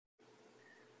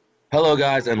Hello,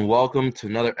 guys, and welcome to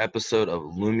another episode of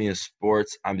Lumia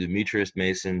Sports. I'm Demetrius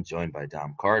Mason, joined by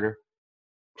Dom Carter.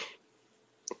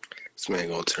 This man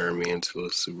gonna turn me into a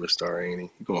superstar, ain't he?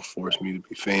 He gonna force me to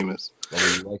be famous.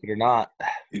 Whether you like it or not.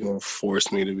 He gonna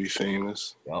force me to be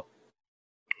famous. Yep.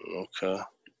 Okay.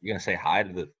 You gonna say hi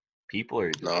to the people, or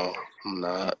No, I'm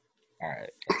not. All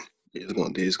right. They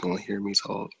just gonna hear me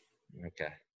talk.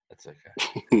 Okay, that's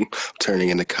okay. Turning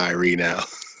into Kyrie now.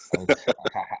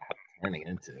 Turning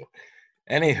into.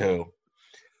 Anywho,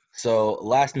 so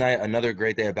last night another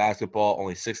great day of basketball.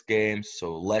 Only 6 games,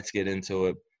 so let's get into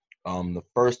it. The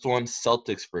first one,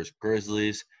 Celtics versus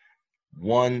Grizzlies.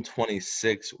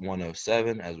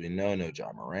 126-107. As we know, no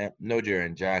Ja Morant, no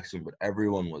Jaren Jackson, but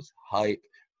everyone was hype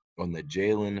on the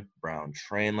Jaylen Brown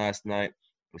train last night.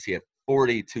 He had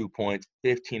 42 points,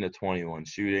 15 of 21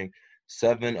 shooting,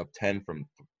 7 of 10 from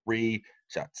 3,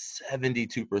 shot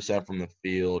 72% from the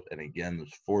field, and again,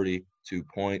 those 42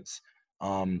 points.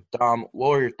 Dom, what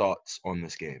were your thoughts on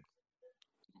this game?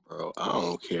 Bro, I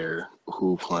don't care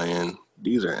who playing.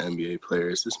 These are NBA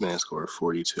players. This man scored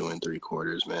 42 in 3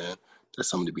 quarters, man. That's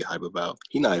something to be hype about.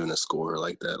 He's not even a scorer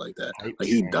like that. Like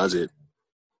he does it.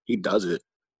 He does it.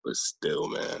 But still,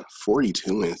 man,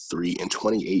 42 and 3 in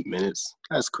 28 minutes.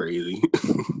 That's crazy.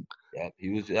 Yeah,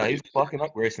 he was fucking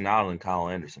up Grayson Allen and Kyle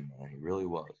Anderson, man. He really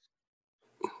was.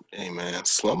 Hey, man,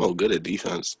 Slow-Mo good at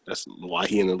defense. That's why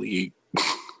he in the league.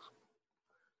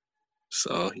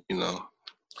 So,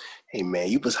 hey, man,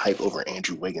 you was hype over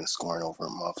Andrew Wiggins scoring over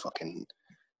motherfucking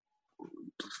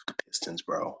Pistons,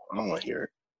 bro. I don't want to hear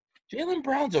it. Jaylen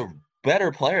Brown's a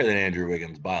better player than Andrew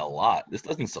Wiggins by a lot. This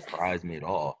doesn't surprise me at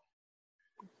all.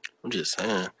 I'm just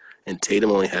saying. And Tatum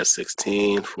only has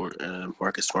 16.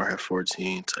 Marcus Smart had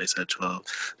 14. Tice had 12.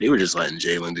 They were just letting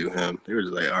Jaylen do him. They were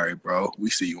just like, all right, bro,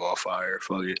 we see you on fire.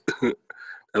 Fuck it. That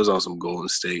was on some Golden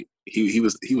State. He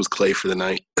was Clay for the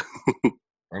night.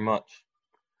 Very much.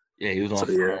 Yeah, he was on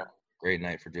fire. Yeah. Great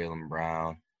night for Jaylen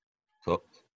Brown.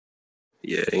 Cooked.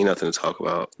 Yeah, ain't nothing to talk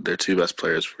about. Their 2 best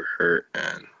players were hurt,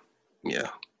 and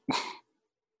yeah.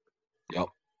 Yep.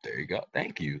 There you go.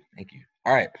 Thank you.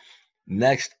 All right.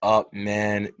 Next up,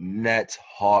 man, Nets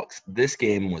Hawks. This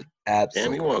game was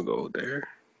absolutely. Damn, you want to go there?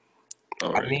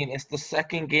 All right. I mean, it's the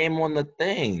second game on the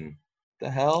thing. The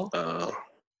hell?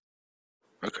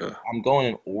 Okay. I'm going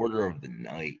in order of the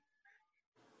night.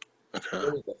 Okay.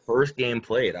 It was the first game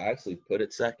played. I actually put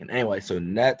it second. Anyway, so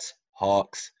Nets,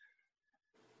 Hawks.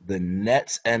 The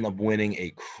Nets end up winning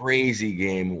a crazy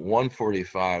game,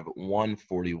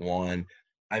 145-141.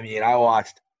 I mean, I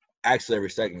watched actually every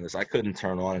second of this. I couldn't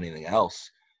turn on anything else.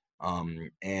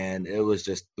 And it was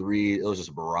just a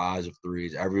barrage of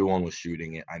threes. Everyone was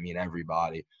shooting it. I mean,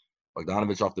 everybody.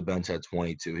 Bogdanovich off the bench had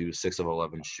 22. He was 6 of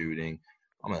 11 shooting.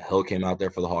 Hill came out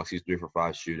there for the Hawks. He's 3 for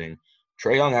 5 shooting.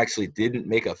 Trae Young actually didn't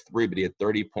make a 3, but he had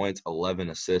 30 points, 11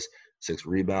 assists, 6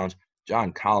 rebounds.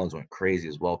 John Collins went crazy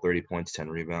as well, 30 points, 10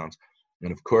 rebounds.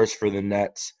 And, of course, for the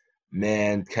Nets,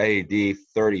 man, KD,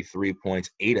 33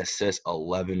 points, 8 assists,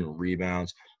 11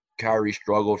 rebounds. Kyrie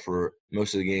struggled for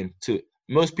most of the game. To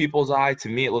most people's eye, to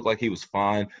me, it looked like he was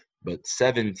fine, but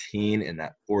 17 in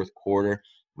that fourth quarter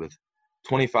with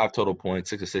 25 total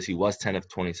points, 6 assists. He was 10 of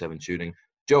 27 shooting.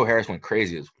 Joe Harris went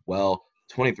crazy as well,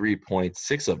 23 points,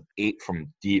 6 of 8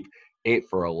 from deep, 8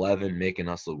 for 11, making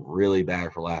us look really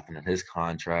bad for laughing at his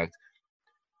contract.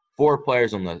 4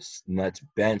 players on the Nets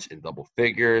bench in double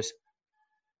figures.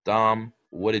 Dom,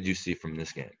 what did you see from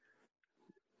this game?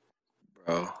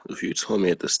 Bro, if you told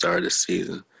me at the start of the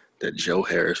season that Joe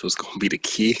Harris was going to be the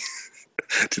key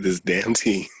to this damn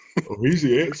team. Oh, he's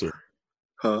the answer.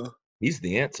 Huh? He's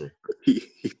the answer. He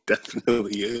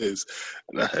definitely is.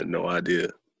 And I had no idea.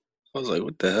 I was like,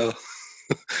 what the hell?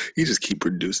 He just keep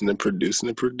producing and producing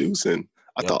and producing.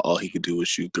 I thought all he could do was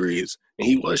shoot threes. And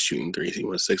he was shooting threes. He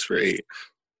went 6 for 8.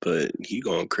 But he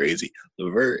going crazy.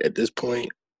 LeVert, at this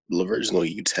point, LeVert just going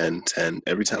to get 10, 10.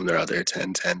 Every time they're out there,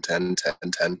 10, 10, 10, 10,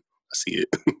 10. I see it.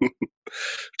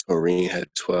 Doreen had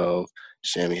 12.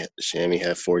 Shammy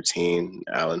had 14.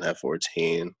 Allen had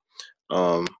 14.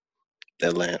 For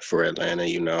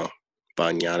Atlanta,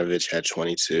 Bogdanovich had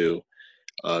 22.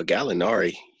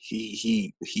 Gallinari,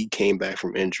 he came back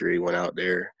from injury, went out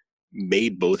there,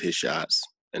 made both his shots,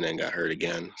 and then got hurt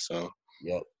again. So,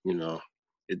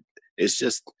 it's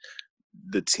just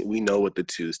we know what the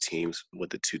two teams'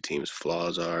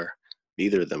 flaws are.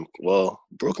 Neither of them. Well,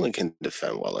 Brooklyn can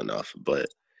defend well enough, but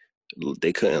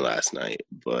they couldn't last night.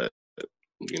 But it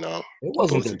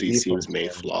wasn't both of these teams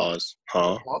made flaws,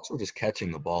 huh? The Hawks were just catching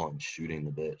the ball and shooting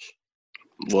the bitch.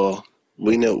 Well,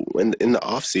 we know in the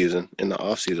off season,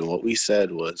 what we said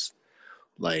was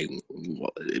Like,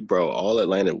 bro, all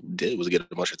Atlanta did was get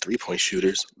a bunch of 3-point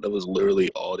shooters. That was literally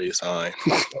all they signed.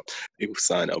 They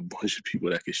signed a bunch of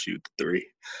people that could shoot three.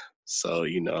 So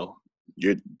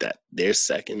they're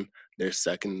second. They're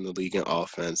second in the league in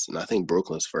offense, and I think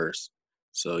Brooklyn's first.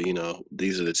 So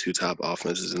these are the two top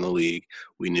offenses in the league.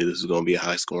 We knew this was going to be a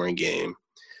high scoring game,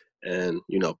 and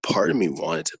part of me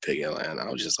wanted to pick Atlanta.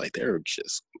 I was just like, they're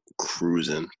just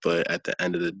cruising. But at the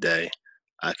end of the day,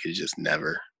 I could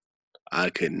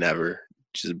never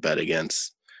just bet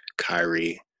against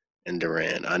Kyrie and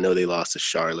Durant. I know they lost to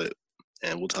Charlotte,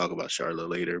 and we'll talk about Charlotte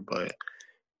later, but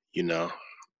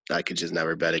I could just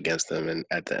never bet against them. And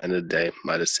at the end of the day,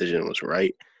 my decision was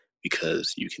right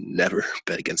because you can never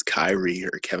bet against Kyrie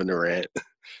or Kevin Durant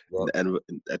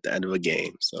at the end of a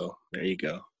game. So there you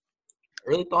go. I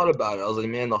really thought about it. I was like,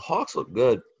 man, the Hawks look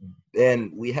good.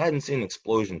 And we hadn't seen an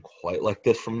explosion quite like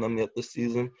this from them yet this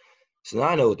season. So now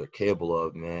I know what they're capable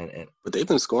of, man. But they've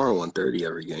been scoring 130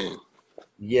 every game.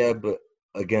 Yeah, but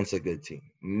against a good team.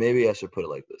 Maybe I should put it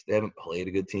like this. They haven't played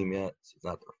a good team yet, so it's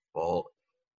not their fault.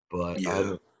 But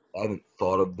Yeah. I haven't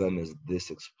thought of them as this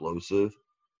explosive.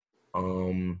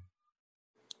 But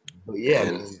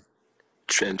yeah,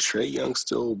 And Trae Young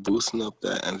still boosting up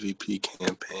that MVP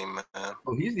campaign, man.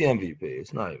 oh, he's the MVP.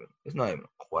 It's not even a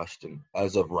question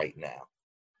as of right now.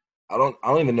 I don't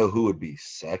even know who would be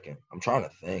second. I'm trying to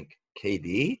think.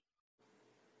 KD?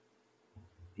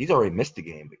 He's already missed a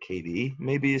game, but KD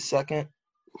maybe is second.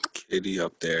 KD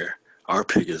up there. Our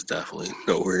pick is definitely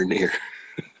nowhere near.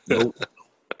 Nope.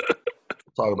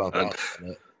 We'll talk about that in a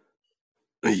minute.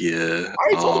 Yeah.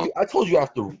 I told you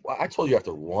after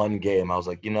one game, I was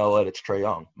like, you know what, it's Trae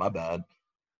Young. My bad.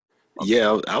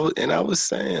 Yeah, I was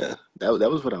saying that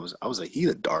was what I was like, he's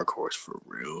a dark horse for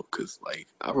real, because like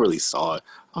I really saw it.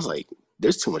 I was like,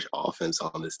 there's too much offense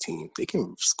on this team. They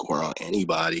can score on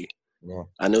anybody. Yeah.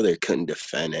 I know they couldn't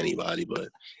defend anybody, but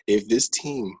if this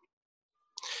team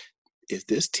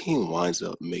winds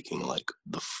up making like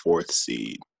the 4th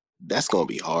seed, that's gonna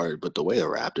be hard. But the way the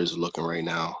Raptors are looking right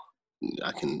now,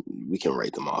 we can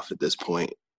write them off at this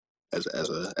point as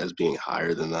being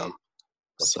higher than them.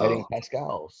 The Fighting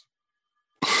Pascals.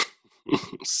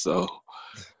 So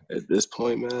at this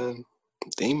point, man,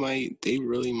 they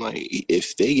really might.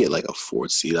 If they get like a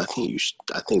 4th seed, I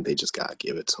think they just gotta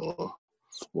give it to them.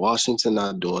 Washington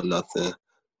not doing nothing.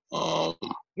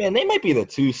 Man, they might be the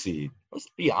 2 seed. Let's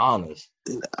be honest.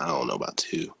 I don't know about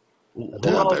 2.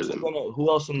 Who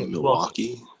else in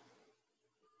Milwaukee?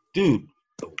 Dude,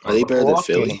 are they better than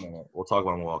Philly? We'll talk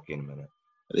about Milwaukee in a minute.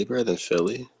 Are they better than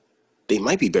Philly? They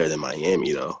might be better than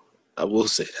Miami, though. I will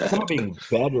say that. It's not being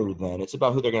better than. It's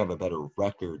about who they're going to have a better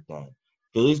record than.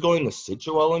 Philly's going to sit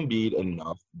Joel Embiid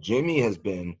enough. Jimmy has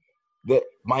been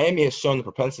 – Miami has shown the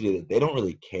propensity that they don't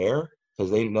really care because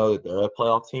they know that they're a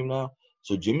playoff team now.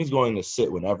 So Jimmy's going to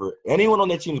sit whenever – anyone on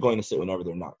their team is going to sit whenever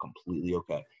they're not completely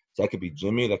okay. So that could be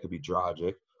Jimmy. That could be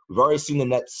Dragic. We've already seen the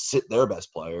Nets sit their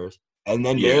best players and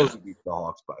then barely beat the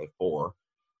Hawks by 4.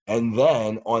 And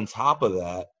then on top of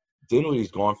that,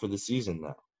 Dinwiddie's gone for the season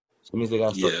now. So that means they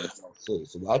got to start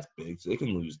so that's big. So they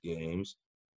can lose games.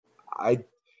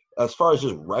 As far as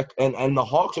just and the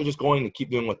Hawks are just going to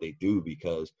keep doing what they do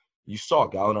because you saw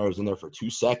Gallinari was in there for 2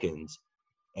 seconds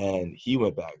and he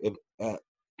went back.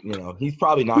 He's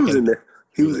probably not going to.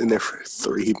 He was in there for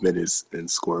 3 minutes and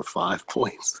scored 5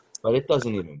 points. But it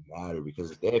doesn't even matter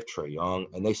because they have Trae Young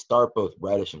and they start both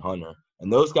Reddish and Hunter,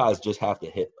 and those guys just have to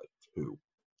hit like 2.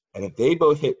 And if they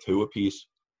both hit 2 apiece,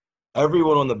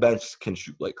 everyone on the bench can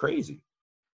shoot like crazy.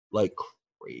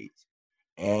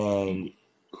 And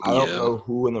I don't know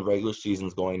who in the regular season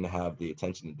is going to have the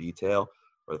attention to detail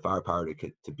or the firepower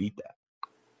to beat that.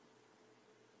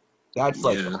 That's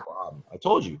like the problem. I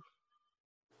told you.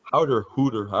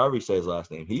 Hooter, however he says his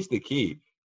last name, he's the key.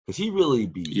 Because he really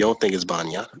beat. You don't think it's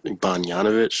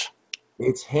Bogdanovic?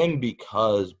 It's him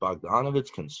because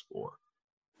Bogdanovic can score.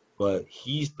 But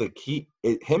he's the key.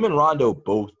 Him and Rondo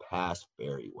both pass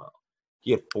very well.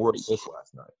 He had 4 assists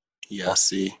last night. Yeah, I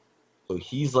see. So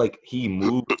he's like, he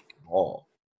moves the ball.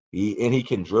 He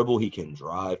can dribble, he can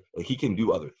drive. Like, he can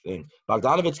do other things.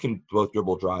 Bogdanovic can both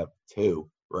dribble, drive too,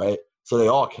 right? So they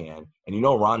all can. And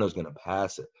Rondo's going to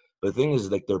pass it. But the thing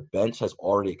is, like, their bench has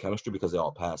already chemistry because they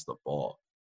all pass the ball.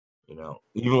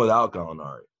 Even without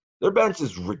Gallinari. Their bench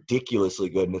is ridiculously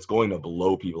good, and it's going to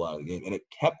blow people out of the game. And it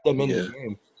kept them in the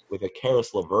game with a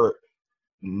Karis LeVert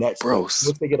net. Bro,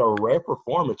 if they get a rare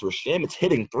performance or Shim, it's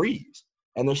hitting threes.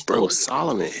 And they're still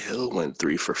Solomon Hill went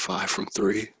 3 for 5 from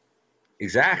 3.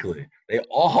 Exactly. They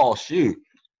all shoot.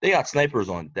 They got snipers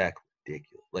on deck.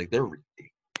 Ridiculous. Like, they're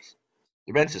ridiculous.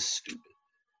 Their bench is stupid.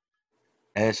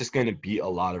 And it's just going to beat a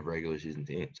lot of regular season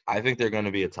teams. I think they're going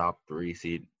to be a top 3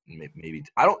 seed. Maybe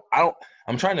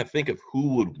I'm trying to think of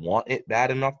who would want it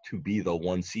bad enough to be the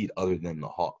 1 seed other than the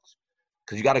Hawks.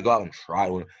 Because you got to go out and try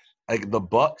one. Like the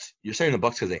Bucks, you're saying the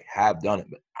Bucks because they have done it,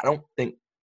 but I don't think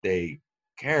they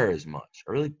care as much.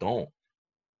 I really don't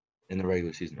in the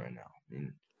regular season right now. I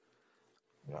mean,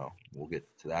 we'll get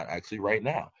to that actually right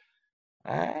now.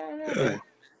 I don't know, man.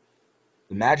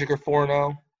 The Magic are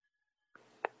 4-0.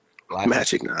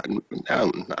 Magic, not. I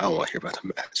don't want to hear about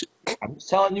the Magic. I'm just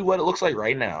telling you what it looks like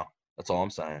right now. That's all I'm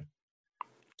saying.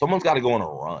 Someone's got to go on a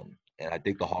run, and I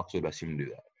think the Hawks are the best team to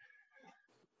do that.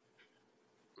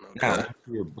 Okay. Now,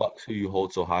 your Bucks, who you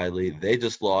hold so highly, they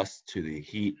just lost to the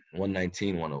Heat,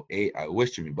 119-108. I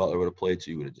wish Jimmy Butler would have played,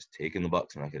 so you would have just taken the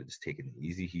Bucks, and I could have just taken the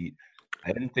easy Heat.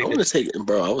 I didn't think. I was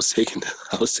taking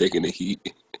the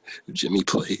Heat. Jimmy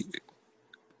played.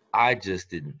 I just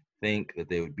didn't think that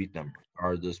they would beat them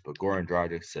regardless, but Goran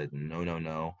Dragic said, no,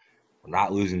 we're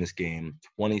not losing this game.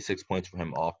 26 points for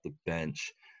him off the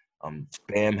bench.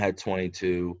 Bam had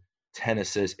 22, 10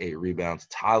 assists, 8 rebounds.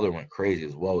 Tyler went crazy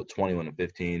as well with 21 and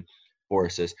 15, 4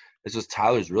 assists. This was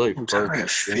Tyler's really first. Tyler had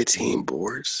 15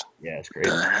 boards. Yeah, it's crazy.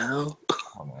 The hell?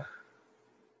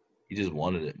 He just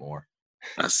wanted it more.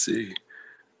 I see.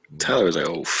 Tyler was like,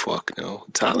 oh, fuck no.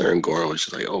 Tyler and Goran was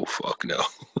just like, oh, fuck no.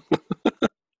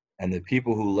 And the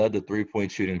people who led the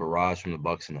three-point shooting barrage from the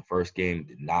Bucks in the first game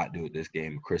did not do it this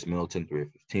game. Chris Middleton, 3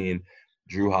 of 15.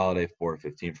 Drew Holiday, 4 of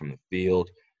 15 from the field.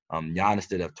 Giannis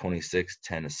did have 26,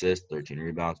 10 assists, 13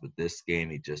 rebounds, but this game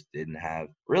he just didn't have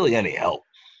really any help,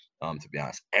 to be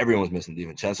honest. Everyone was missing.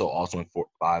 DiVincenzo also went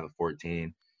 5 of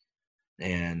 14.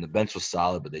 And the bench was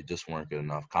solid, but they just weren't good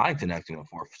enough. Connaughton actually went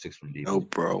 4 for 6 from deep. No,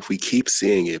 bro. If we keep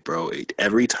seeing it, bro,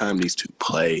 every time these two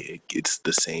play, it's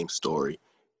the same story.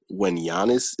 When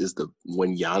Giannis is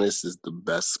the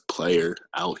best player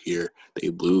out here, they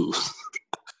lose.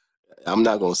 I'm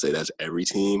not gonna say that's every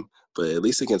team, but at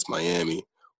least against Miami,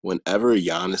 whenever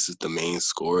Giannis is the main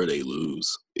scorer, they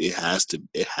lose. It has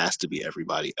to be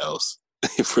everybody else.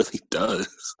 It really does.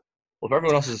 Well, if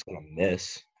everyone else is gonna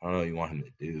miss, I don't know what you want him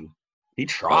to do. He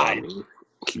tried.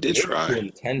 He did try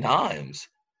 10 times.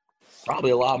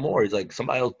 Probably a lot more. He's like,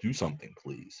 somebody else do something,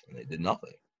 please. And they did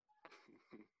nothing.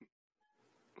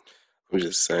 I'm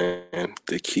just saying,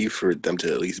 the key for them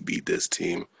to at least beat this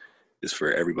team is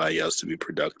for everybody else to be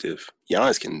productive.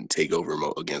 Giannis can take over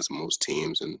against most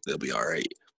teams, and they'll be all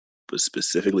right. But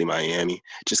specifically Miami,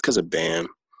 just because of Bam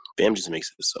just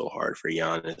makes it so hard for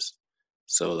Giannis.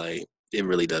 So, like, it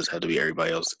really does have to be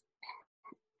everybody else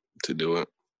to do it.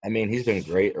 I mean, he's been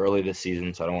great early this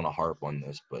season, so I don't want to harp on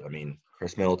this. But, I mean,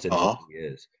 Chris Middleton is who he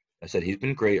is. I said he's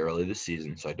been great early this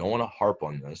season, so I don't want to harp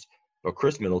on this. But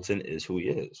Chris Middleton is who he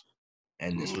is.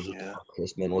 And this was a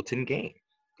Chris Middleton game.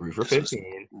 3 for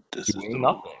 15. Doing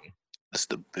nothing. That's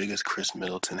the biggest Chris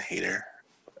Middleton hater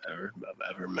I've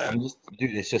ever met. Dude,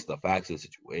 it's just the facts of the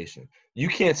situation. You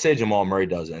can't say Jamal Murray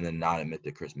does it and then not admit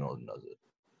that Chris Middleton does it.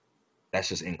 That's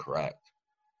just incorrect.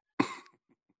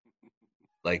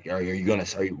 Like, are you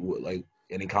like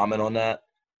any comment on that?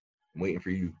 I'm waiting for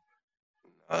you.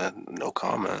 No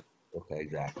comment. Okay,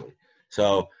 exactly.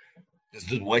 So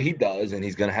this is what he does, and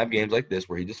he's going to have games like this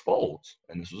where he just folds.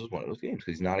 And this was one of those games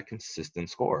because he's not a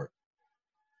consistent scorer.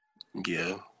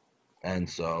 Yeah. And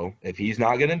so if he's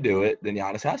not going to do it, then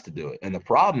Giannis has to do it. And the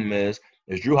problem is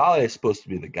Drew Holiday is supposed to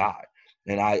be the guy.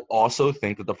 And I also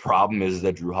think that the problem is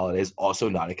that Drew Holiday is also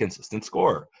not a consistent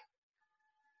scorer.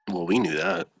 Well, we knew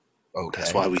that. Okay.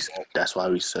 That's why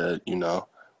we said,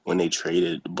 when they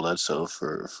traded Bledsoe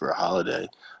for Holiday,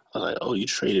 I was like, oh, you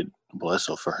traded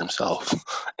Bledsoe for himself,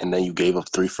 and then you gave up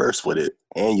 3 firsts with it,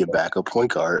 and your backup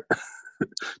point guard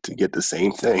to get the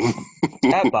same thing.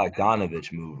 That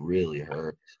Bogdanovich move really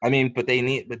hurt. I mean, but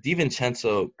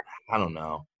DiVincenzo, I don't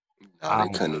know. No, they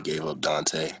couldn't have gave up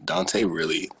Dante. Dante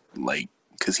really,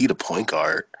 because he the point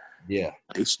guard. Yeah.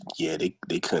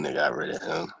 They couldn't have got rid of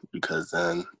him because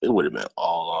then it would have been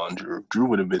all on Drew. Drew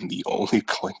would have been the only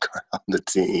point guard on the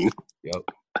team. Yep.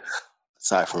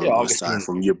 Aside from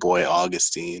your boy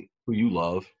Augustine. Who you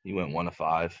love. He went 1 of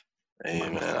 5. Hey,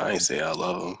 man, I ain't say I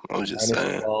love him. I'm just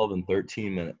saying. 12 in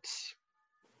 13 minutes.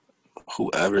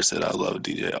 Whoever said I love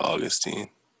DJ Augustine,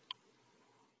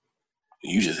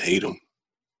 you just hate him.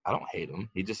 I don't hate him.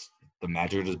 The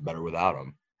Magic are just better without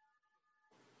him.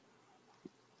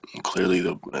 And clearly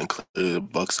the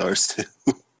Bucks are too.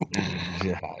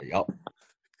 Yeah, yep.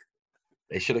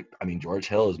 They should have. I mean, George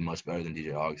Hill is much better than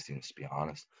DJ Augustine, to be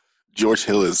honest. George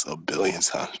Hill is a billion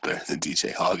times better than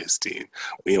DJ Augustine.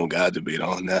 We don't got to debate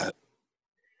on that.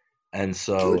 And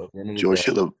so George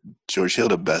Hill,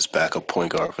 the best backup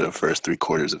point guard for the first 3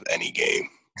 quarters of any game.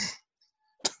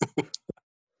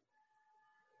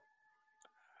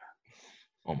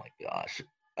 Oh my gosh.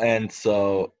 And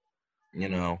so,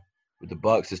 with the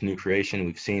Bucks, this new creation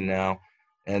we've seen now,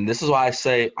 and this is why I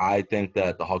say I think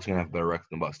that the Hawks are gonna have a better record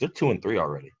than the Bucks. They're 2-3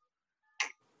 already.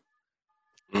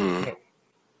 Mm. I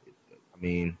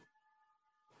mean,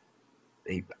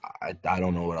 I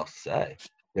don't know what else to say.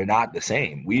 They're not the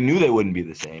same. We knew they wouldn't be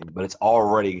the same, but it's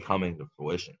already coming to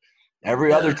fruition.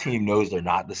 Every other team knows they're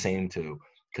not the same too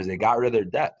because they got rid of their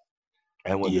depth.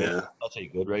 And what made such a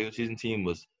good regular season team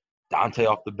was Dante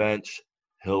off the bench,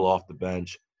 Hill off the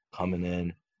bench, coming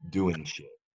in, doing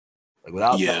shit. Like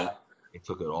without that, they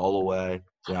took it all away.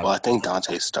 So well, I think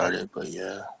Dante started, but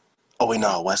yeah. Oh wait,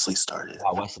 no, Wesley started.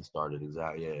 Yeah, Wesley started,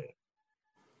 exactly. Yeah.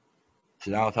 So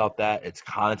now without that, it's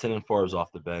Connaughton and Forbes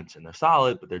off the bench, and they're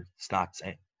solid, but they're just not the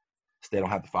same. So they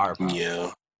don't have the firepower.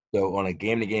 Yeah. So on a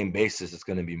game-to-game basis, it's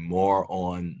going to be more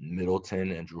on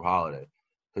Middleton and Drew Holiday.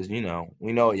 Because, we know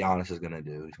what Giannis is going to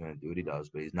do. He's going to do what he does,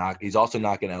 but he's also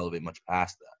not going to elevate much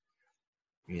past that,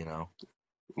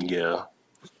 Yeah.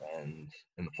 And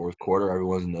in the fourth quarter,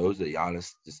 everyone knows that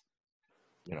Giannis just,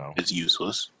 it's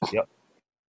useless. Yep.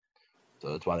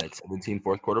 So that's why they had 17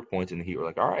 fourth quarter points, and the Heat were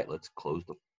like, all right, let's close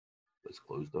the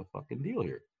fucking deal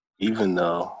here. Even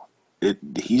though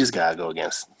he just got to go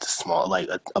against the small, like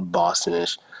a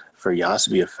Boston-ish. For Giannis to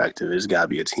be effective, there's got to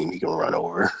be a team he can run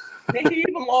over. He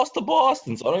even lost to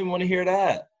Boston, so I don't even want to hear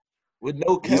that. With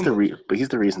no Kemba. But he's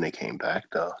the reason they came back,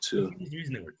 though, too. He's the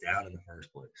reason they were down in the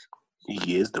first place.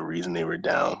 He is the reason they were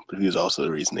down, but he was also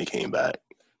the reason they came back.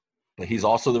 But he's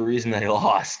also the reason they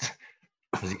lost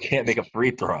because he can't make a free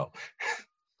throw.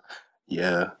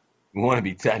 Yeah. We want to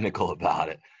be technical about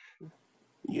it.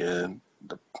 Yeah.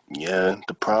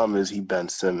 The problem is he Ben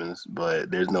Simmons,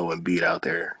 but there's no Embiid out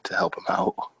there to help him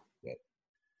out. Yep.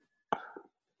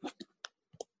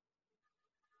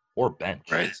 Or bench.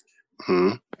 Right.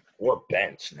 Or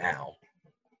bench now.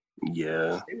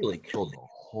 Yeah. They really killed the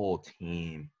whole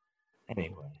team.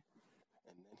 Anyway.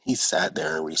 And then he sat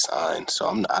there and resigned, so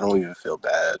I don't even feel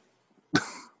bad.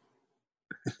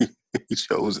 He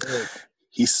chose.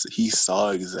 He saw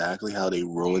exactly how they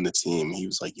ruined the team. He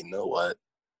was like, you know what?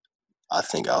 I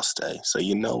think I'll stay. So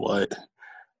you know what?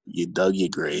 You dug your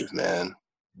grave, man.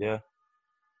 Yeah.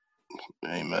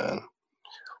 Hey, man.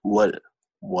 What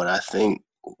I think,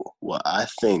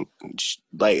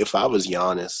 like if I was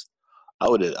Giannis, I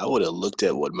would have looked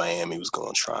at what Miami was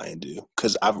going to try and do.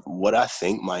 Because what I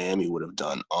think Miami would have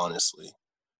done, honestly,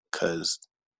 because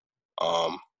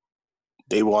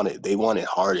they wanted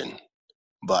Harden.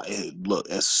 But look,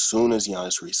 as soon as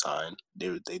Giannis re-signed,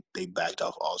 they backed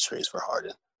off all trades for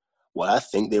Harden. What I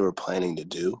think they were planning to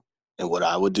do, and what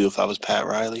I would do if I was Pat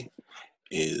Riley,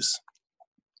 is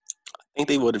I think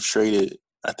they would have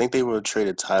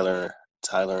traded Tyler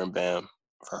and Bam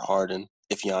for Harden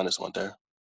if Giannis went there.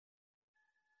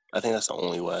 I think that's the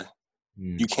only way.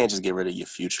 You can't just get rid of your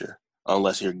future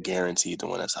unless you're guaranteed to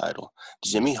win a title.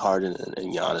 Jimmy Harden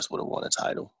and Giannis would have won a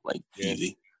title,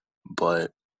 easy.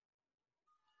 But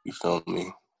you feel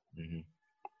me? Mm-hmm.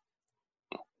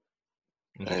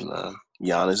 And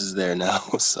Giannis is there now,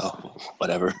 so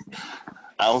whatever.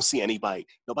 I don't see anybody.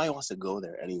 Nobody wants to go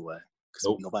there anyway.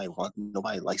 Because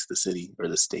nobody likes the city or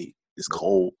the state. It's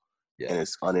cold and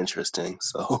it's uninteresting.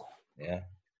 So yeah,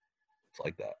 it's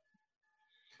like that.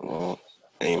 Well,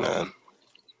 hey man,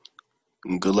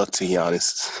 good luck to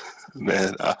Giannis,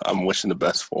 man. I'm wishing the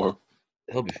best for him.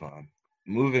 He'll be fine.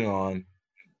 Moving on,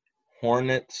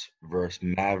 Hornets versus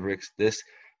Mavericks. This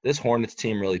Hornets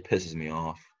team really pisses me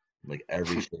off, like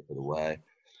every shape of the way.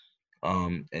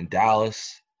 And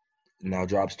Dallas now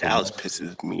drops to Dallas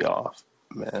pisses me off,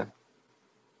 man.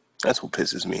 That's what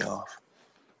pisses me off.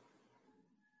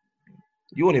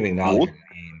 You won't even acknowledge your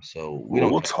name, so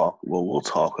we'll talk. We'll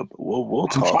talk. I'm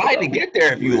trying to get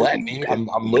there if you let me.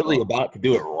 I'm literally about to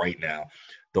do it right now.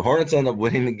 The Hornets end up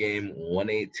winning the game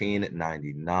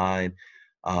 118-99.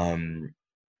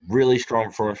 Really strong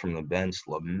performance from the bench.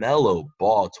 LaMelo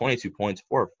Ball, 22 points,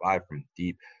 4 or 5 from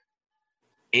deep,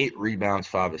 8 rebounds,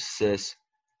 5 assists.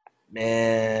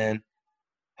 Man,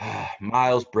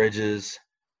 Miles Bridges,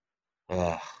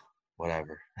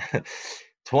 whatever.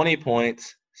 20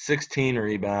 points, 16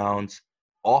 rebounds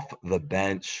off the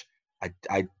bench. I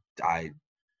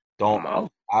don't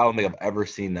think I've ever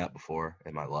seen that before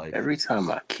in my life. Every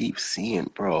time I keep seeing,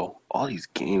 bro, all these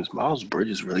games, Miles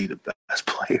Bridges is really the best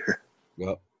player.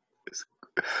 Yep.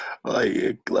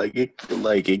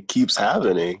 It keeps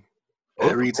happening.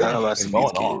 Every time I see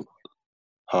these games.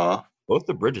 Huh? Both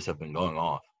the Bridges have been going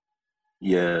off.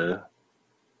 Yeah.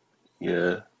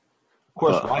 Yeah. Of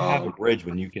course, why have a Bridge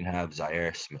when you can have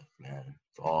Zaire Smith, man?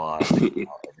 all I think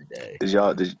about every day.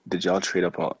 Did y'all trade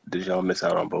up on? Did y'all miss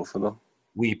out on both of them?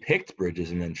 We picked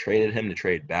Bridges and then traded him to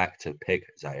trade back to pick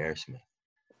Zaire Smith.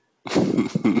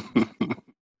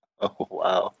 Oh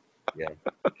wow. Yeah.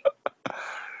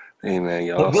 Hey man, The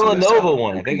y'all. Villanova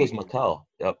one, I think it was Mattel.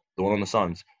 Yep, the one on the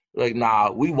Suns. Like,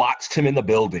 nah, we watched him in the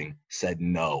building. Said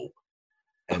no.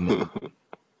 And then,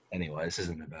 anyway, this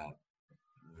isn't about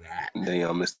that. Then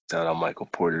y'all missed out on Michael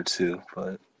Porter too,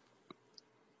 but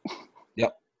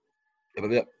Yep.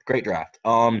 Great draft.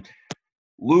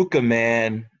 Luka,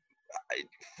 man,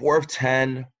 4 of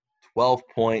 10, 12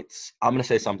 points. I'm gonna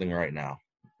say something right now.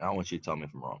 I don't want you to tell me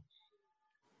if I'm wrong.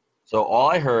 So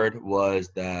all I heard was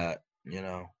that,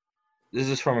 this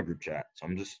is from a group chat. So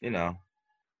I'm just,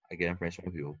 I get information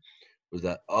from people. Was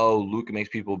that, Luka makes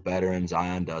people better and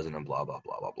Zion doesn't and blah, blah,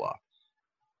 blah, blah, blah.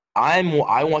 I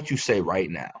want you to say right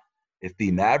now, if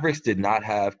the Mavericks did not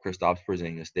have Kristaps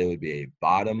Porzingis, they would be a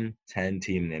bottom 10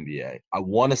 team in the NBA. I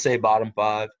want to say bottom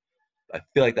 5. I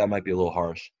feel like that might be a little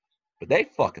harsh, but they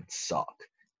fucking suck.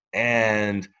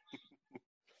 And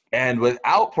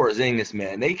without Porzingis,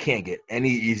 man, they can't get any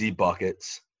easy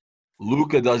buckets.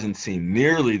 Luka doesn't seem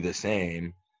nearly the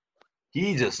same.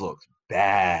 He just looks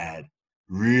bad,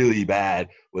 really bad,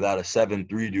 without a 7-3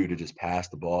 dude to just pass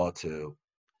the ball to.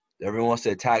 Everyone wants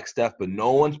to attack Steph, but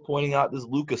no one's pointing out this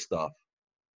Luka stuff.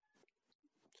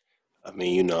 I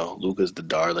mean, Luka's the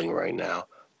darling right now.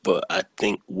 But I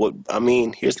think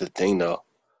here's the thing though.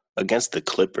 Against the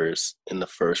Clippers in the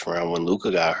first round, when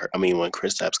Luka got hurt, when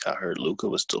Kristaps got hurt, Luka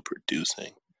was still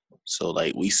producing. So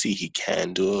we see he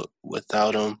can do it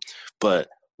without him. But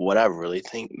what I really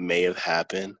think may have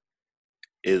happened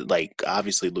is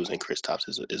obviously losing Kristaps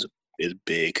is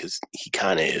big because he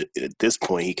kind of at this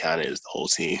point he kind of is the whole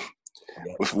team,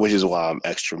 which is why I'm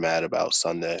extra mad about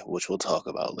Sunday, which we'll talk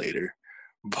about later.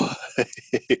 But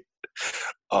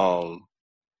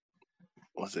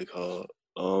what's it called?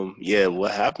 Yeah,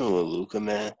 what happened with Luka,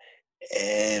 man?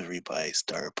 Everybody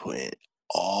started putting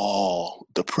all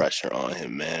the pressure on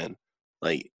him, man.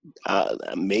 I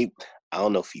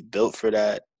don't know if he built for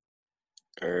that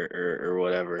or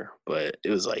whatever, but it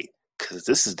was because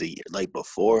this is the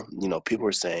before, people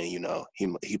were saying,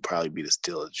 he'd probably be the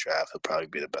steal of the draft. He'll probably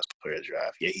be the best player of the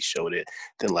draft. Yeah, he showed it.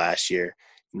 Then last year,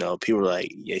 people were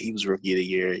like, yeah, he was rookie of the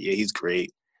year. Yeah, he's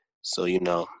great. So, he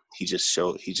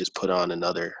just put on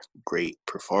another great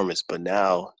performance. But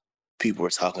now people were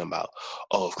talking about,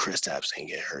 if Kristaps can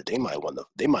get hurt, they might went to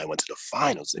the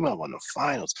finals. They might won the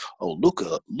finals. Oh,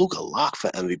 Luka locked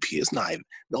for MVP. It's not even,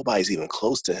 nobody's even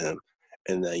close to him.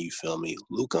 And then you feel me,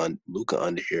 Luka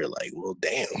under here well,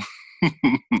 damn.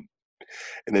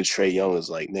 And then Trae Young is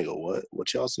like, nigga, what?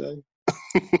 What y'all say?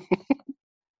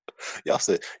 y'all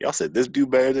said this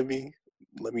dude better than me?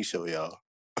 Let me show y'all.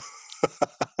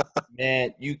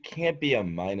 Man, you can't be a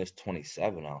minus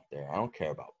 27 out there. I don't care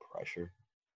about pressure.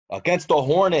 Against the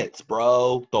Hornets,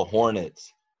 bro. The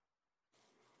Hornets.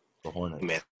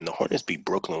 Man, the Hornets beat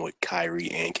Brooklyn with Kyrie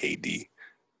and KD.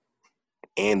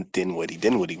 And Dinwiddie.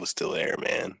 Dinwiddie was still there,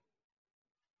 man.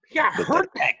 He got hurt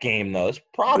that game, though. It's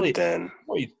probably.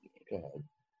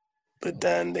 But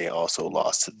then they also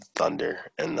lost to the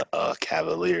Thunder and the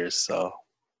Cavaliers. So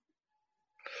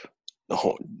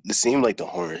it seemed like the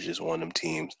Hornets just one of them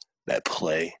teams that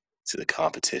play to the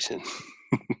competition.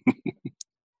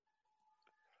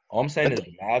 All I'm saying is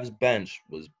the Mavs bench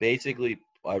was basically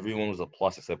everyone was a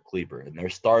plus except Kleber, and their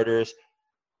starters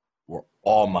were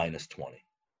all minus 20.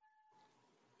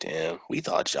 Damn, we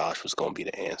thought Josh was going to be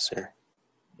the answer.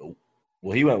 Nope.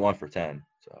 Well, he went 1 for 10,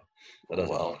 so that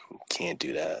doesn't help. Can't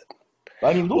do that.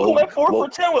 I mean, Luka went 4 for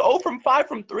 10 with 0 from 5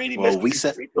 from 3. He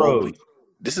missed free throws.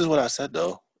 This is what I said,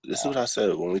 though. This is what I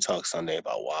said when we talked Sunday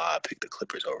about why I picked the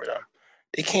Clippers over them.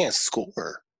 They can't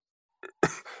score.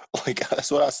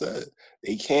 That's what I said.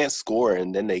 They can't score,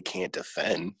 and then they can't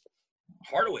defend.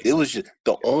 Hardaway. It was just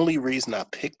the only reason I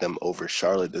picked them over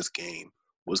Charlotte this game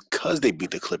was because they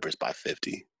beat the Clippers by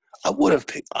 50. I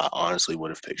honestly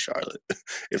would have picked Charlotte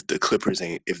if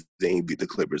they ain't beat the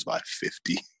Clippers by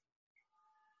 50.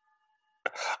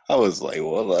 I was like,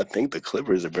 well, I think the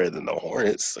Clippers are better than the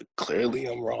Hornets. So clearly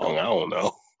I'm wrong. I don't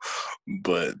know.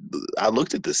 But I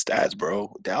looked at the stats,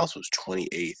 bro. Dallas was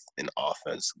 28th in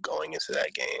offense going into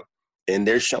that game. And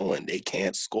they're showing they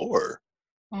can't score.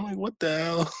 I'm like, what the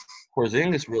hell?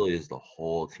 Porzingis really is the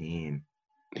whole team.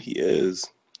 He is.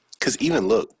 Because even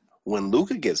look, when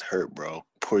Luka gets hurt, bro,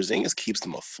 Porzingis keeps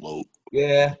them afloat.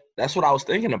 Yeah, that's what I was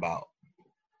thinking about.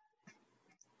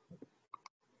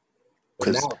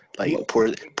 Because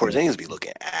Porzingis be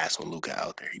looking ass when Luka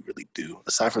out there. He really do.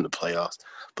 Aside from the playoffs,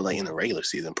 but in the regular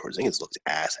season, Porzingis looked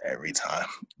ass every time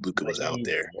Luka was out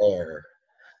there.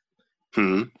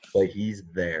 but he's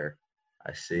there.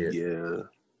 I see it. Yeah.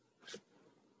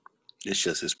 It's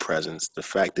just his presence. The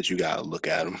fact that you gotta look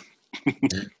at him.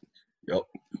 Yep.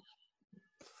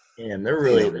 And they're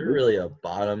really a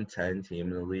bottom 10 team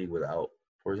in the league without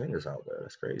Porzingis out there.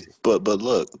 That's crazy. But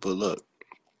look.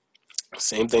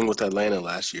 Same thing with Atlanta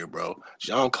last year, bro.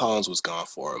 John Collins was gone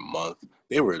for a month.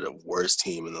 They were the worst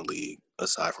team in the league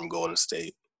aside from Golden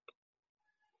State.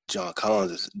 John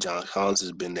Collins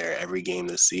has been there every game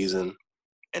this season,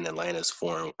 and Atlanta's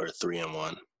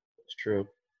 3-1. It's true.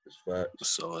 It's facts.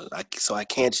 So I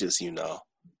can't just I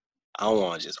don't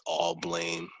want to just all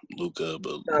blame Luka,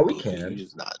 but No, we Luka, can.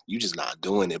 you just not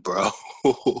doing it, bro,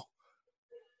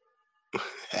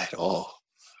 at all.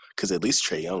 Because at least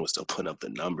Trae Young was still putting up the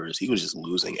numbers. He was just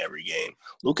losing every game.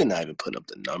 Luka not even putting up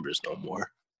the numbers no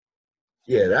more.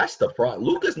 Yeah, that's the problem.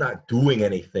 Luka's not doing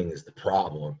anything is the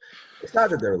problem. It's not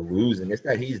that they're losing. It's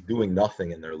that he's doing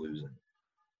nothing and they're losing.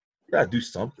 You got to do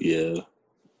something. Yeah.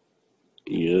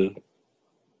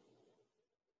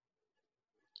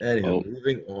 Anyway,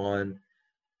 moving on.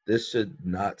 This should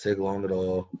not take long at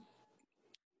all.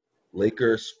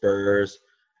 Lakers, Spurs.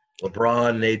 LeBron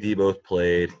and AD both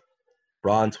played.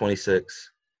 LeBron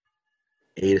 26,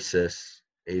 8 assists,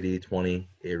 80, 20,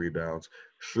 8 rebounds.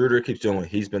 Schroeder keeps doing what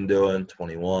he's been doing,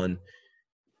 21.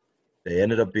 They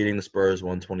ended up beating the Spurs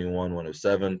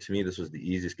 121-107. To me, this was the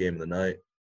easiest game of the night.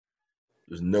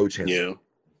 There's no chance of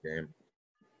the game.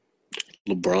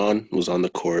 LeBron was on the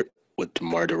court with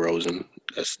DeMar DeRozan.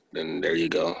 And there you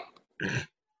go.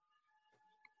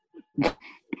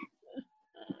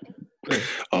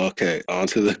 Okay, on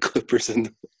to the Clippers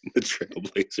and the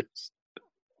Trailblazers.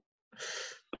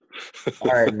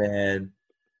 All right, man.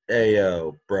 Hey,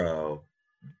 yo, bro.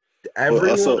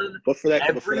 But for that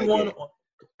game,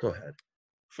 go ahead.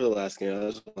 For the last game, I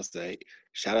just want to say,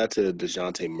 shout out to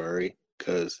DeJounte Murray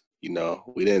because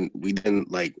we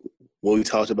didn't like what we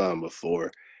talked about him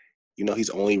before. He's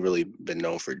only really been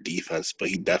known for defense, but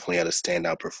he definitely had a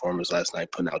standout performance last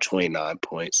night, putting out 29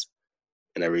 points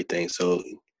and everything. So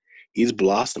he's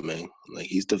blossoming, like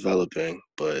he's developing.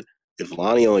 But if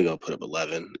Lonnie only gonna put up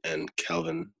 11 and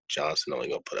Calvin Johnson only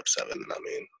gonna put up 7, I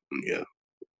mean, yeah.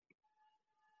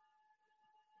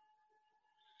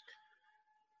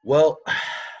 Well,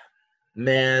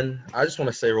 man, I just want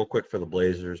to say real quick for the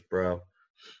Blazers, bro.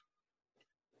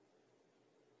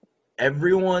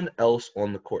 Everyone else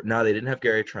on the court. Now, they didn't have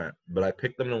Gary Trent, but I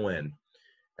picked them to win.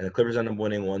 And the Clippers ended up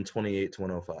winning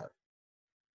 128-105.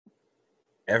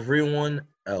 Everyone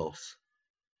else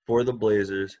for the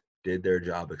Blazers did their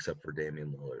job except for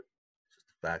Damian Lillard. It's just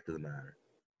the fact of the matter.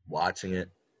 Watching it,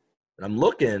 and I'm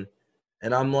looking,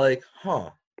 and I'm like,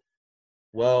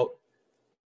 well,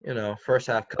 first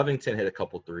half, Covington hit a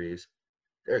couple threes.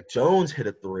 Derek Jones hit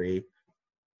a 3.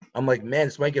 I'm like, man,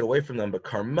 this might get away from them. But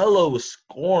Carmelo was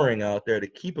scoring out there to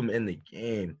keep him in the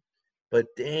game.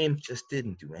 But Dame just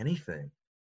didn't do anything.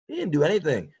 He didn't do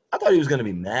anything. I thought he was going to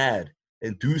be mad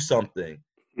and do something.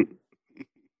 He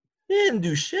didn't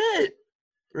do shit.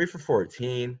 3 for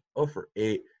 14, 0 for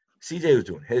 8. CJ was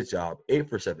doing his job. 8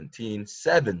 for 17,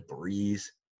 7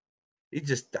 threes.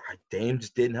 Dame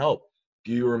just didn't help.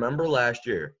 Do you remember last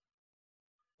year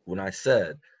when I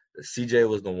said that CJ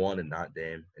was the one and not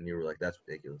Dame, and you were like, that's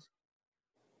ridiculous?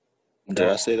 Did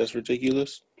I say that's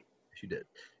ridiculous? You did.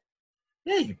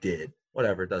 Yeah, you did.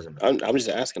 Whatever, it doesn't matter. I'm just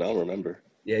asking. I don't remember.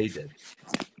 Yeah, you did.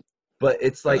 But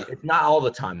it's like it's not all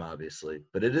the time, obviously.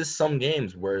 But it is some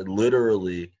games where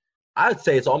literally, I would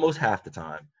say it's almost half the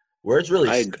time where it's really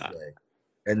CJ.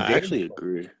 And I actually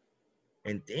agree.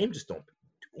 And Dame just don't be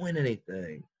doing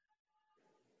anything.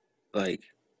 Like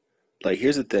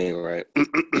here's the thing, right?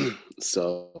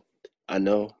 So I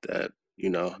know that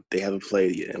they haven't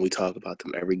played yet, and we talk about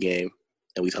them every game,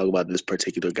 and we talk about this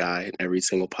particular guy in every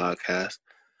single podcast.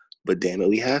 But damn it,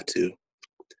 we have to.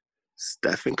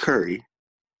 Stephen Curry,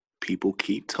 people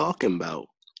keep talking about,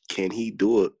 can he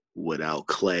do it without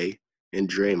Clay and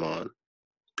Draymond?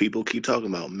 People keep talking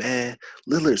about, man,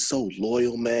 Lillard's so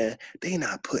loyal, man. They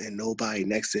not putting nobody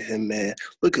next to him, man.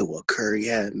 Look at what Curry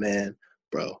had, man.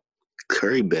 Bro,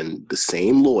 Curry been the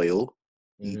same loyal.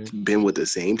 Mm-hmm. He's been with the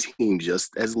same team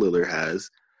just as Lillard has.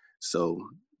 So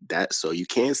you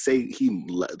can't say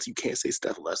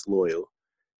Steph less loyal.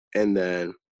 And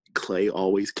then Clay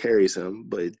always carries him,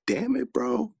 but damn it,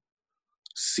 bro.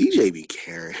 CJ be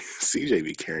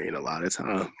carrying a lot of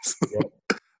times. Yep.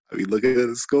 I mean, look at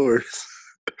the scores.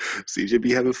 CJ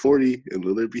be having 40 and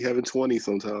Lillard be having 20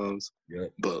 sometimes.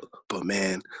 Yep. But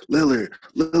man, Lillard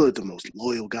the most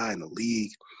loyal guy in the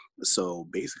league. So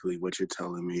basically what you're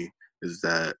telling me is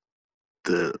that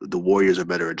the Warriors are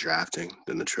better at drafting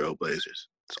than the Trailblazers.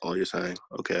 That's all you're saying?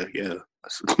 Okay, yeah.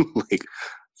 Like,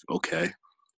 okay.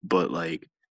 But, like,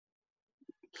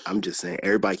 I'm just saying,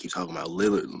 everybody keeps talking about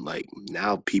Lillard. Like,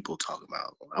 now people talking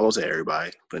about, I won't say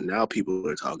everybody, but now people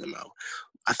are talking about,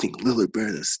 I think Lillard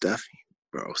better than Steph.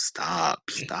 Bro, stop.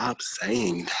 Stop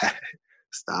saying that.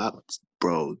 Stop.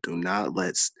 Bro, do not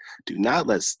let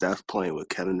Steph playing with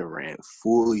Kevin Durant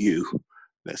fool you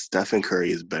that Stephen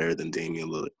Curry is better than Damian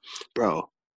Lillard. Bro,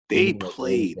 they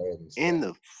played in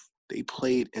the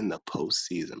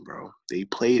postseason, bro. They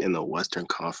played in the Western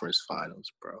Conference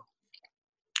Finals, bro.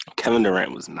 Kevin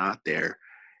Durant was not there,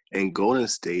 and Golden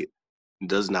State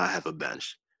does not have a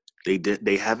bench.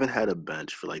 They haven't had a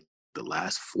bench for like the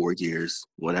last 4 years.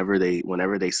 Whenever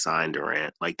they signed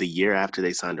Durant, like the year after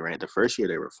they signed Durant, the first year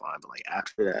they were fine, but like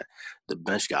after that, the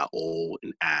bench got old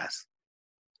and ass.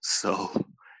 So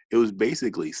it was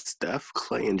basically Steph,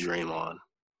 Clay, and Draymond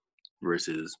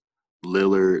versus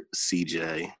Lillard,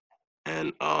 CJ,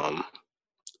 and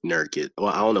Nurkic.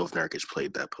 Well, I don't know if Nurkic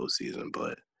played that postseason,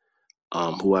 but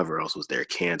whoever else was there,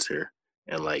 Cantor,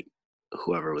 and like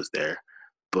whoever was there.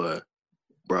 But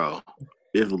bro,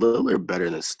 if Lillard better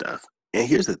than Steph, and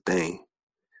here's the thing,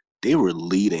 they were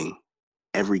leading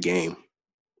every game.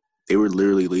 They were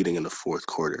literally leading in the fourth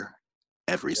quarter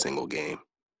every single game,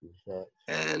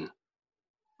 and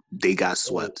they got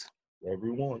swept.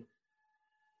 Everyone.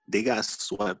 They got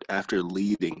swept after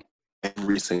leading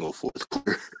every single fourth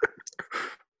quarter.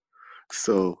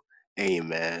 So, hey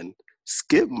man,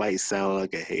 Skip might sound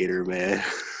like a hater, man,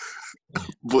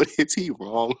 but is he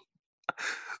wrong?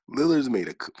 Lillard's made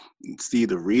a. See,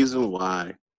 the reason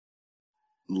why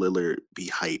Lillard be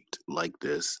hyped like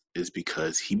this is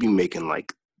because he be making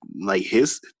like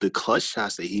the clutch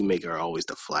shots that he make are always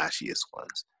the flashiest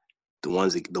ones.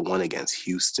 The one against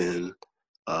Houston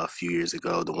a few years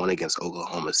ago, the one against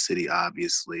Oklahoma City,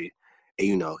 obviously.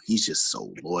 And he's just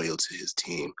so loyal to his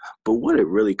team. But what it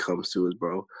really comes to is,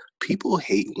 bro, people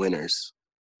hate winners.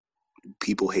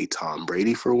 People hate Tom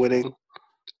Brady for winning.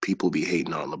 People be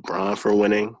hating on LeBron for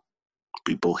winning.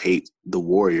 People hate the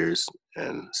Warriors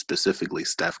and specifically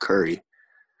Steph Curry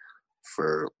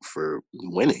for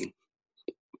winning.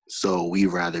 So we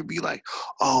rather be like,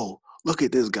 oh, look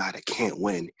at this guy that can't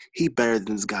win. He better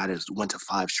than this guy that went to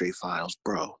 5 straight finals.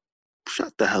 Bro,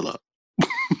 shut the hell up.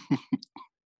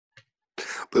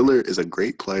 Lillard is a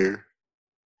great player,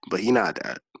 but he not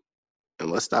that. And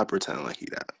let's stop pretending like he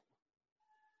that.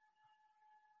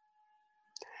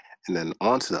 And then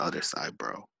on to the other side,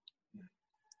 bro.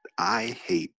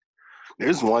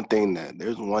 There's one thing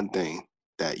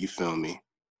that you feel me.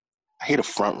 I hate a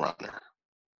front runner.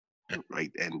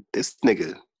 Right? And this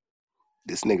nigga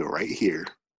right here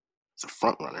is a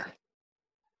front runner.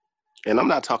 And I'm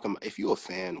not talking about if you're a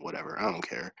fan, whatever, I don't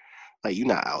care. Like, you're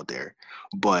not out there.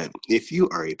 But if you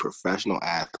are a professional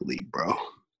athlete, bro,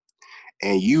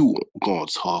 and you gonna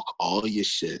talk all your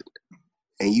shit,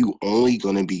 and you only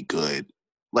gonna be good,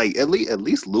 like at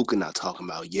least Luka not talking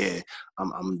about, yeah,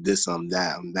 I'm this, I'm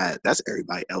that, I'm that. That's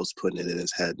everybody else putting it in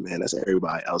his head, man. That's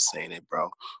everybody else saying it,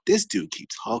 bro. This dude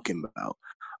keeps talking about,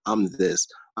 I'm this,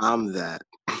 I'm that.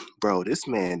 Bro, this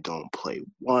man don't play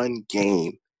one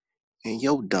game, and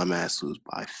yo dumbass lose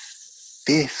by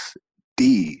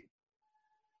 50.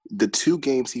 The 2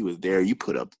 games he was there, you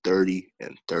put up 30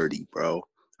 and 30, bro.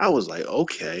 I was like,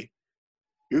 okay,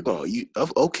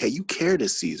 okay, you care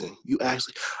this season. You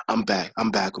actually, I'm back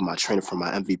with my trainer for my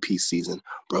MVP season.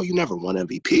 Bro, you never won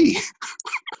MVP.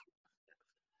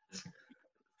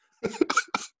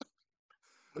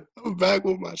 I'm back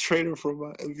with my trainer for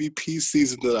my MVP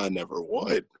season that I never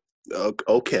won.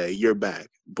 Okay, you're back.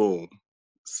 Boom.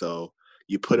 So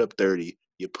you put up 30.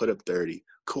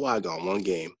 Kawhi gone 1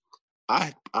 game.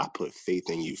 I put faith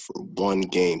in you for 1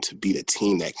 game to beat a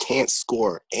team that can't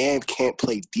score and can't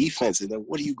play defense. And then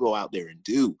what do you go out there and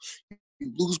do?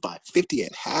 You lose by 50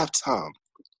 at halftime.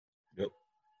 Yep.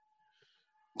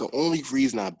 The only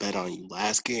reason I bet on you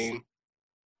last game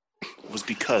was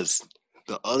because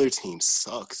the other team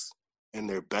sucks and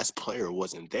their best player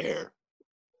wasn't there.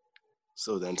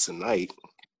 So then tonight,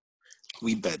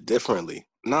 we bet differently.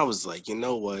 And I was like, you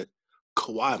know what?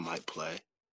 Kawhi might play.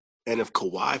 And if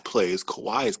Kawhi plays,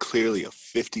 Kawhi is clearly a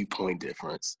 50-point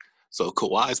difference. So if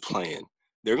Kawhi's playing,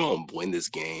 they're going to win this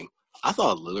game. I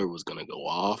thought Lillard was going to go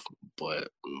off, but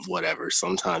whatever.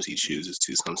 Sometimes he chooses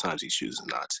to. Sometimes he chooses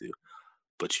not to.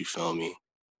 But you feel me?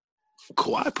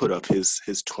 Kawhi put up his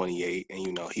 28,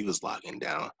 and, he was locking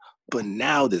down. But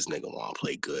now this nigga want to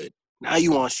play good. Now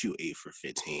you want to shoot 8 for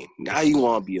 15. Now you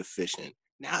want to be efficient.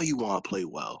 Now you want to play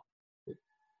well.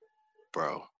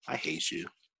 Bro, I hate you.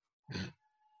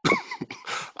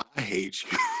 I hate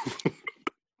you.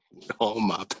 All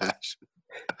my passion.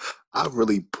 I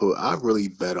really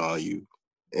bet on you,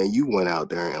 and you went out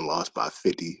there and lost by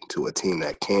 50 to a team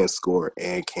that can score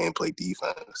and can play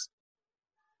defense.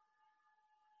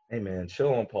 Hey, man,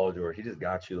 chill on Paul George. He just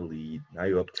got you the lead. Now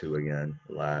you're up 2 again.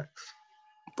 Relax.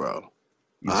 Bro,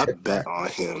 You I said bet on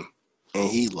him, and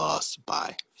he lost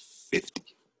by 50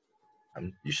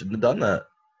 you shouldn't have done that.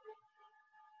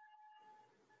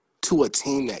 to a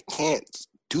team that can't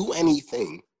do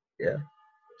anything. Yeah.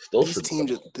 Still should.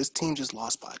 This team just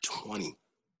lost by 20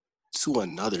 to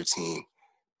another team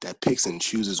that picks and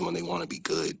chooses when they want to be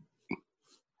good.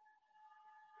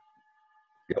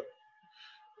 Yep.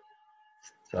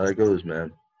 That's how it goes,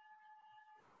 man.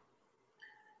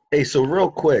 Hey, so real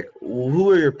quick, who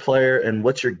are your player and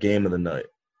what's your game of the night?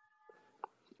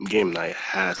 Game night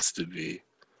has to be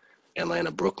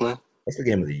Atlanta, Brooklyn. That's the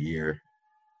game of the year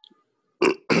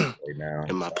right now.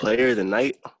 And my player of the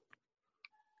night,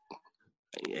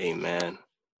 hey man,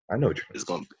 I know what you're it's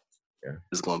saying.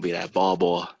 gonna be that ball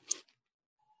boy.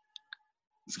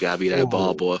 It's gotta be that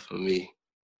ball boy for me.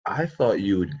 I thought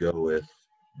you would go with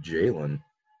Jalen.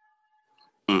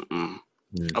 I'm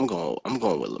going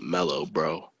with LaMelo,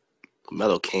 bro.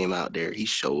 LaMelo came out there, he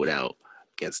showed out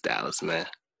against Dallas, man.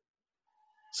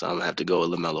 So I'm gonna have to go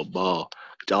with LaMelo Ball.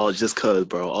 All just cause,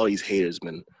 bro, all these haters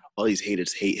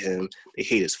hate him. They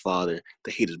hate his father.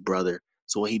 They hate his brother.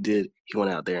 So what he did, he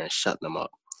went out there and shut them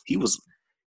up. He was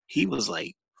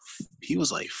like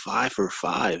 5 for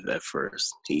 5 at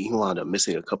first. He wound up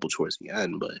missing a couple towards the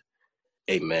end, but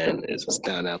hey man, it's a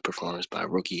standout performance by a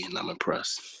rookie, and I'm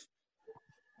impressed.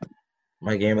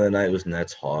 My game of the night was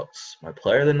Nets Hawks. My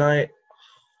player of the night,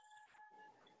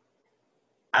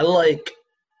 I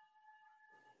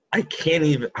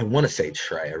want to say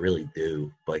Trey, I really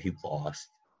do, but he lost.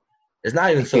 It's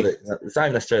not even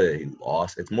necessarily that he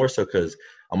lost. It's more so because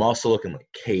I'm also looking like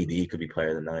KD could be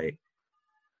player of the night.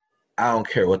 I don't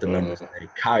care what the numbers say.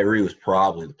 Kyrie was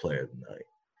probably the player of the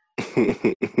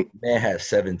night. Man had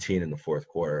 17 in the fourth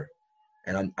quarter.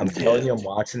 And I'm telling you, I'm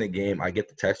watching the game. I get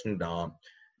the text from Dom.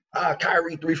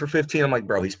 Kyrie 3 for 15. I'm like,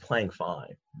 bro, he's playing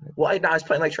fine. Well, no, he's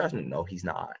playing like trash. No, he's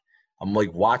not. I'm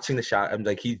like watching the shot. I'm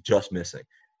like, he's just missing.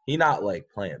 He's not like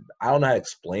playing. I don't know how to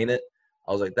explain it.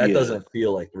 I was like, that doesn't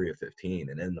feel like 3 of 15.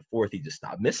 And then in the fourth, he just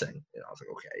stopped missing. And I was like,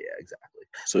 okay, yeah, exactly.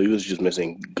 So he was just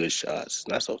missing good shots.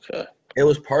 That's okay. It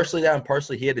was partially that and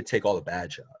partially he had to take all the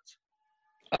bad shots.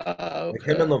 Okay. Like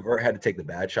him and LeVert had to take the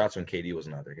bad shots when KD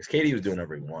wasn't out there. Because KD was doing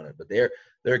whatever he wanted. But they're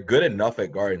good enough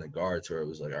at guarding the guards where it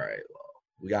was like, all right, well,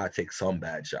 we got to take some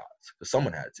bad shots. Because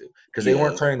someone had to. Because they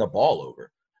weren't turning the ball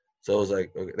over. So it was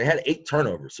like, okay, they had 8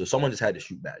 turnovers. So someone just had to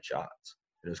shoot bad shots.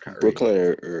 It was Kyrie. Brooklyn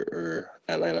or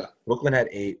Atlanta? Brooklyn had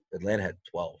 8. Atlanta had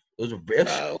 12.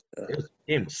 The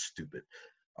game was stupid.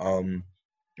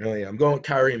 Yeah, I'm going with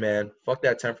Kyrie, man. Fuck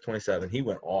that 10 for 27. He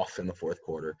went off in the fourth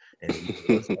quarter, and he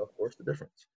forced the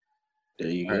difference. There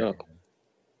you go. Right,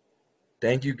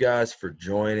 thank you guys for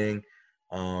joining.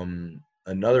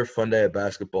 Another fun day of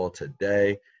basketball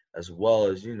today, as well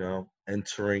as,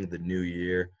 entering the new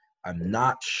year. I'm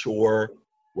not sure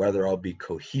whether I'll be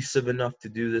cohesive enough to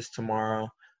do this tomorrow,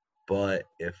 but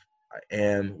if I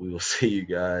am, we will see you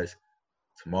guys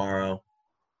tomorrow.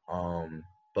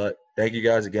 But thank you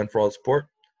guys again for all the support,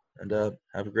 and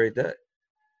have a great day.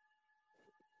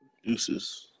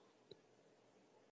 Deuces.